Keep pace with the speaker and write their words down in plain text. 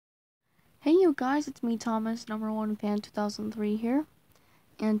you guys, it's me Thomas, number one fan 2003 here,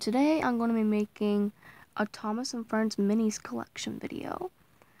 and today I'm going to be making a Thomas and Friends minis collection video.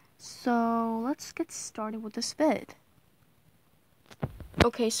 So let's get started with this vid.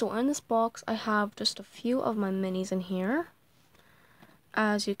 Okay, so in this box I have just a few of my minis in here,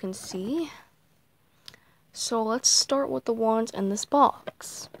 as you can see. So let's start with the ones in this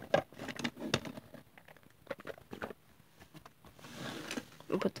box.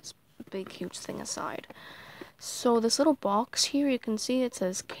 Put this big huge thing aside. So this little box here, you can see it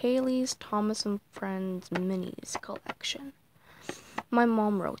says Kaylee's Thomas and Friends Minis Collection. My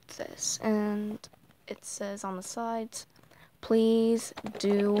mom wrote this, and it says on the sides, please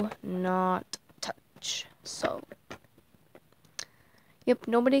do not touch. So, yep,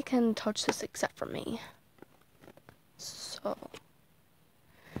 nobody can touch this except for me. So,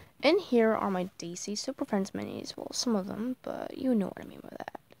 in here are my DC Super Friends minis. Well, some of them, but you know what I mean by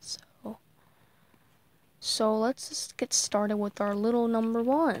that. So let's just get started with our little number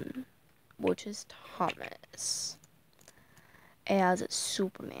one, which is Thomas as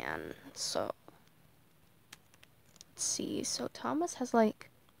Superman. So let's see. So Thomas has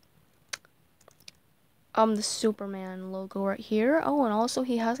like the Superman logo right here. Oh, and also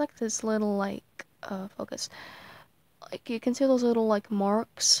he has like this little like focus. Like you can see those little like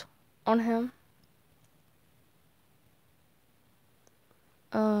marks on him.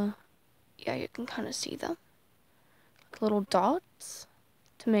 Yeah, you can kind of see them. Like little dots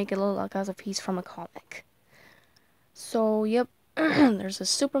to make it look like as if he's from a comic. So, yep, there's a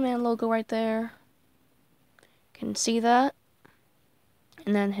Superman logo right there. Can see that.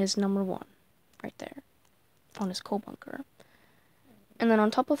 And then his number one right there on his coal bunker. And then on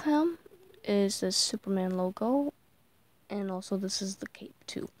top of him is the Superman logo. And also this is the cape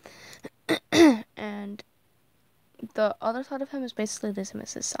too. And the other side of him is basically this and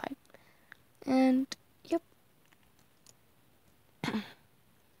this side. And, yep. And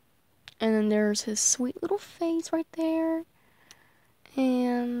then there's his sweet little face right there.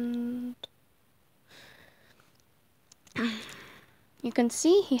 And you can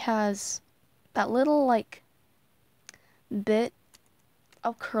see he has that little, like, bit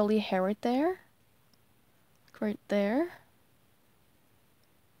of curly hair right there. Right there.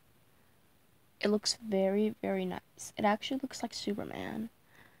 It looks very, very nice. It actually looks like Superman.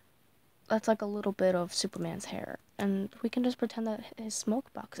 That's like a little bit of Superman's hair. And we can just pretend that his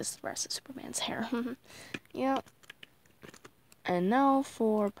smoke box is the rest of Superman's hair. Yeah. And now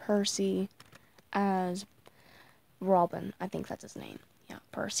for Percy as Robin. I think that's his name. Yeah,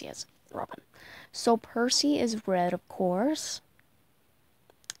 Percy as Robin. So Percy is red, of course.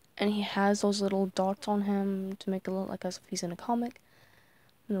 And he has those little dots on him to make it look like as if he's in a comic.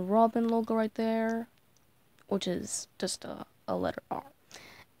 And the Robin logo right there, which is just a letter R.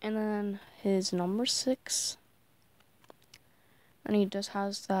 And then his number 6. And he just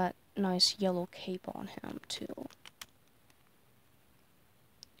has that nice yellow cape on him, too.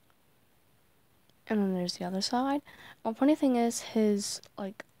 And then there's the other side. Well, funny thing is, his,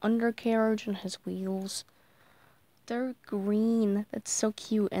 like, undercarriage and his wheels, they're green. That's so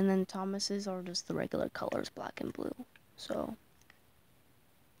cute. And then Thomas's are just the regular colors, black and blue. So.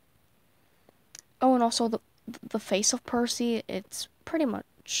 Oh, and also the face of Percy, it's pretty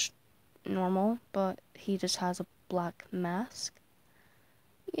much normal, but he just has a black mask.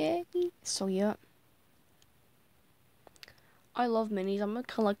 Yay. So, yeah. I love minis. I've been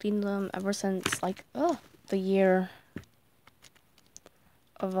collecting them ever since, like, the year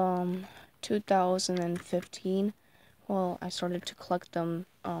of, 2015. Well, I started to collect them,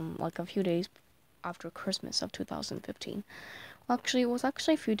 like, a few days after Christmas of 2015. Well, actually, it was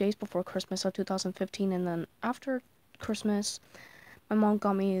actually a few days before Christmas of 2015, and then after Christmas, my mom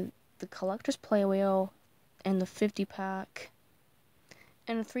got me the Collector's Play Wheel and the 50-pack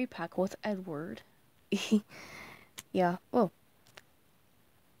and a 3-pack with Edward. Yeah. Oh.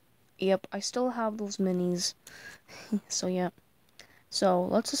 Yep, I still have those minis. So, yeah. So,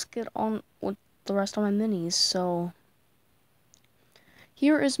 let's just get on with the rest of my minis. So,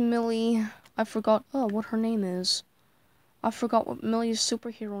 here is Millie. I forgot, what her name is. I forgot what Millie's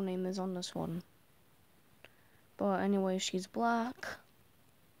superhero name is on this one. But anyway, she's black.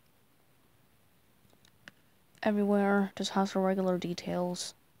 Everywhere, just has her regular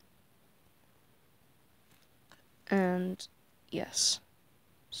details. And, yes.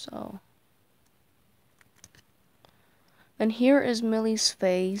 So. Then here is Millie's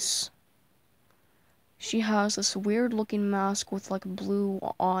face. She has this weird looking mask with like blue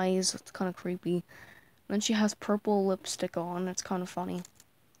eyes. It's kind of creepy. Then she has purple lipstick on. It's kind of funny.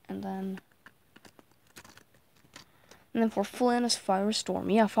 And then And then for Flynn is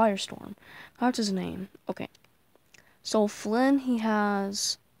Firestorm. Yeah, Firestorm. That's his name. Okay. So Flynn, he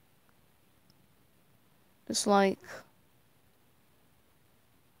has this like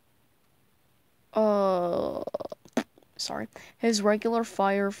sorry. His regular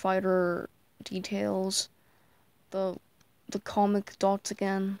firefighter details, the comic dots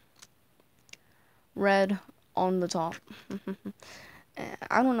again. Red on the top.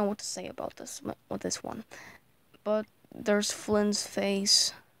 I don't know what to say about this with this one. But there's Flynn's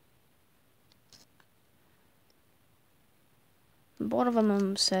face. The bottom of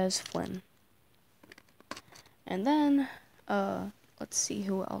them says Flynn. And then, let's see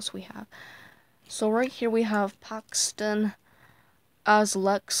who else we have. So right here we have Paxton as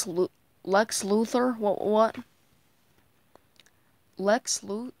Lex Luthor. What? Lex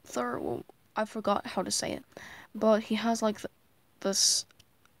Luthor? Well, I forgot how to say it. But he has like this.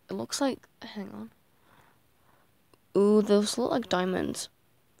 It looks like. Hang on. Ooh, those look like diamonds.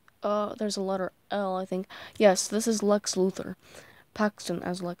 There's a letter L, I think. Yes, this is Lex Luthor. Paxton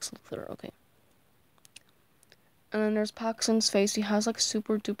as Lex Luthor. Okay. And then there's Paxton's face. He has like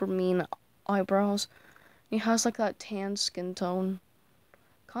super duper mean eyebrows. He has like that tan skin tone.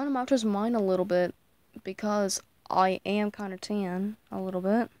 Kind of matches mine a little bit because I am kind of tan a little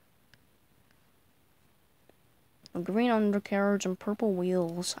bit. A green undercarriage and purple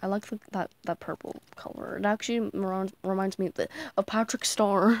wheels. I like that purple color. It actually reminds me of Patrick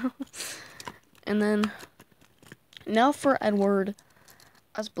Star. And then now for Edward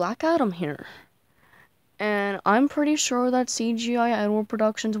as Black Adam here. And I'm pretty sure that CGI Edward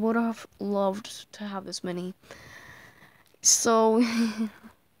Productions would have loved to have this mini. So,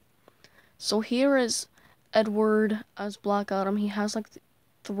 so here is Edward as Black Adam. He has like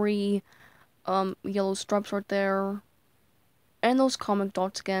 3 yellow stripes right there. And those comic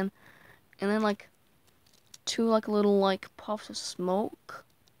dots again. And then like 2 like little like puffs of smoke.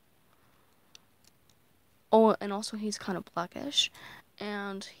 Oh, and also he's kind of blackish.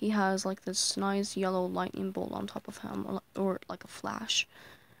 And he has like this nice yellow lightning bolt on top of him, or like a flash.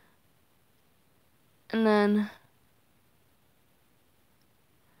 And then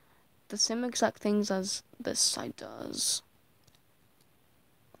the same exact things as this side does.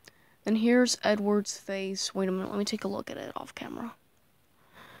 And here's Edward's face. Wait a minute, let me take a look at it off camera.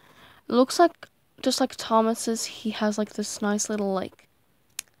 It looks like, just like Thomas's, he has like this nice little like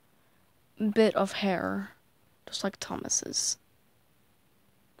bit of hair. Just like Thomas's.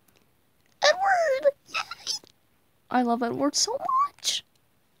 Edward! Yay! I love Edward so much.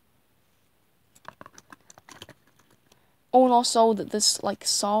 Oh, and also this like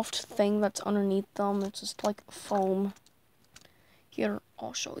soft thing that's underneath them. It's just like foam. Here,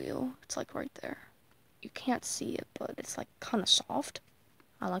 I'll show you. It's like right there. You can't see it, but it's like kind of soft.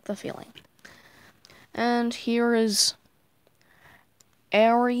 I like the feeling. And here is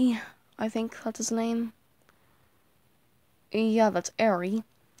Airy. I think that's his name. Yeah, that's Airy.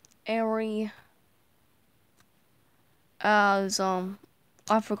 Airy as,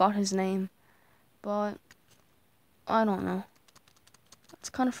 I forgot his name, but I don't know. It's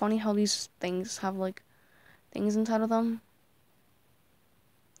kind of funny how these things have, like, things inside of them.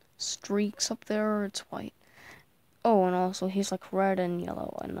 Streaks up there, it's white. Oh, and also he's, like, red and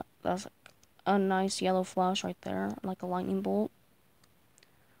yellow, and that's, like, a nice yellow flash right there, like a lightning bolt.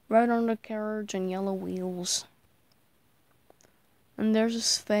 Red undercarriage and yellow wheels. And there's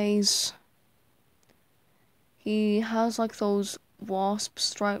his face. He has, like, those wasp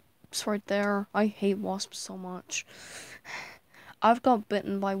stripes right there. I hate wasps so much. I've got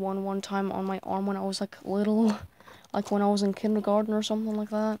bitten by one time on my arm when I was, like, little. Like, when I was in kindergarten or something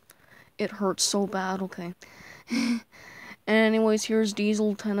like that. It hurts so bad, okay. And anyways, here's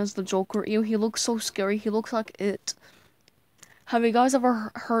Diesel 10 as the Joker. Ew, he looks so scary. He looks like It. Have you guys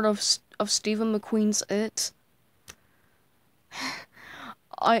ever heard of Stephen McQueen's It?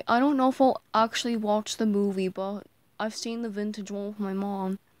 I don't know if I'll actually watch the movie, but I've seen the vintage one with my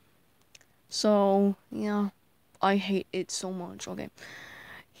mom. So, yeah. I hate It so much. Okay.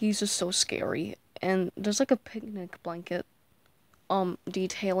 He's just so scary. And there's like a picnic blanket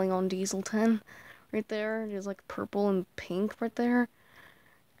detailing on Diesel 10 right there. There's like purple and pink right there.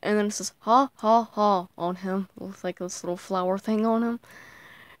 And then it says ha ha ha on him with like this little flower thing on him.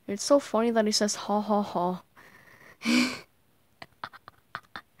 It's so funny that he says ha ha ha.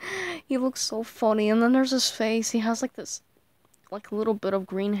 He looks so funny. And then there's his face. He has like this like little bit of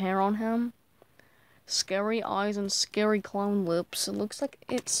green hair on him. Scary eyes and scary clown lips. It looks like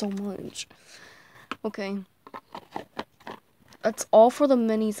It so much. Okay. That's all for the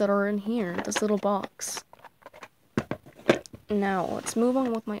minis that are in here. This little box. Now, let's move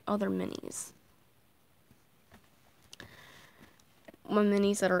on with my other minis. my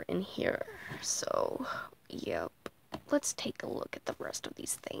minis that are in here. So, yep. Let's take a look at the rest of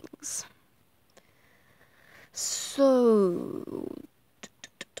these things. So,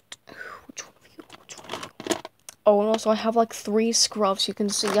 which one of you? Oh, and also I have like 3 scruffs. You can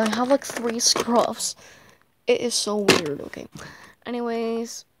see I have like 3 scruffs. It is so weird. Okay.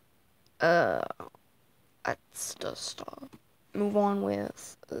 Anyways, let's just move on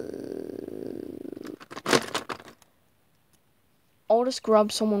with. I'll just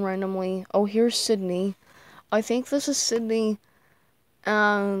grab someone randomly. Oh, here's Sydney. I think this is Sydney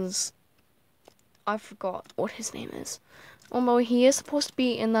as I forgot what his name is. Although he is supposed to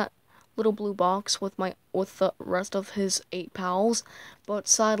be in that little blue box with the rest of his 8 pals, but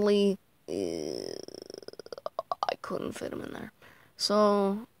sadly I couldn't fit him in there.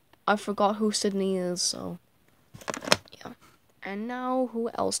 So I forgot who Sydney is, so yeah. And now who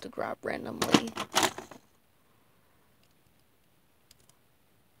else to grab randomly?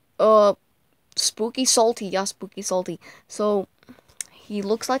 Spooky Salty. Yeah, Spooky Salty. So he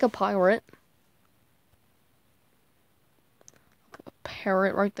looks like a pirate. A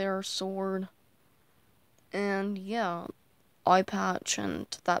parrot right there, sword. And yeah, eye patch and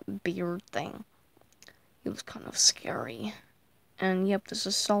that beard thing. He was kind of scary. And yep, this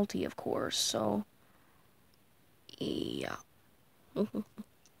is Salty, of course, so yeah.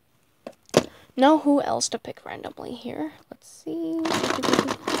 Now who else to pick randomly here? Let's see.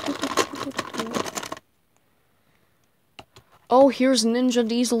 Oh, here's Ninja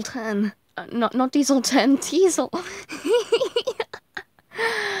Diesel 10. Not Diesel 10, Diesel.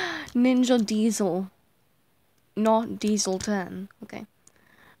 Ninja Diesel. Not Diesel 10. Okay.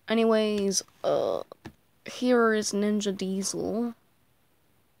 Anyways, here is Ninja Diesel.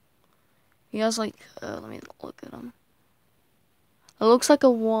 He has like, let me look at him. It looks like a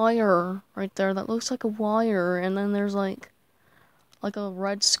wire right there. That looks like a wire, and then there's like a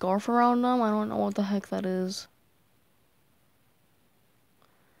red scarf around him. I don't know what the heck that is.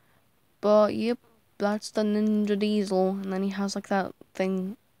 But yep, that's the Ninja Diesel, and then he has like that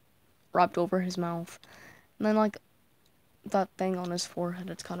thing wrapped over his mouth, and then like that thing on his forehead.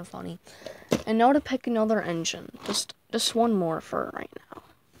 It's kind of funny. And now to pick another engine, just one more for right now.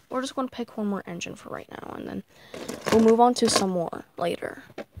 We're just going to pick one more engine for right now, and then we'll move on to some more later.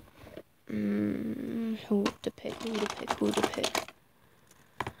 Who to pick?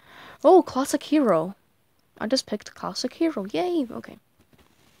 Oh, Classic Hero. I just picked Classic Hero. Yay! Okay.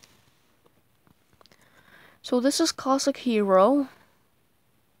 So this is Classic Hero.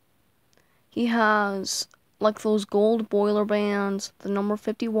 He has like those gold boiler bands, the number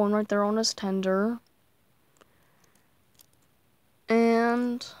 51 right there on his tender.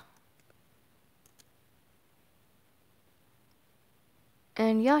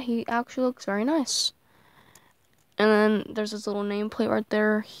 And yeah, he actually looks very nice. And then there's this little nameplate right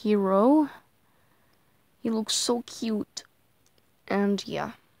there, Hero. He looks so cute. And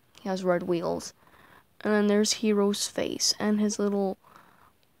yeah, he has red wheels. And then there's Hero's face and his little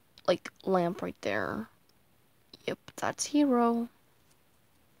like lamp right there. Yep, that's Hero.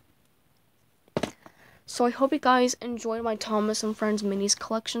 So I hope you guys enjoyed my Thomas and Friends minis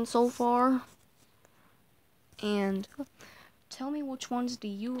collection so far. And tell me which ones do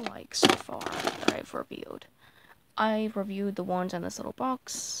you like so far that I've reviewed. I reviewed the ones in this little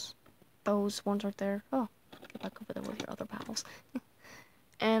box. Those ones right there. Oh, get back over there with your other pals.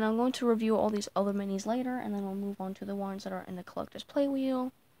 And I'm going to review all these other minis later, and then we'll move on to the ones that are in the collector's play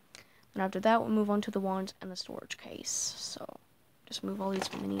wheel. And after that, we'll move on to the ones in the storage case. So, just move all these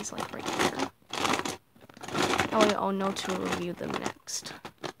minis like right here. That way I'll know to review them next.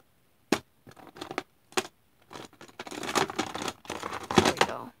 There we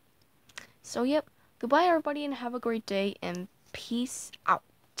go. So, yep. Goodbye, everybody, and have a great day, and peace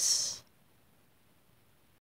out.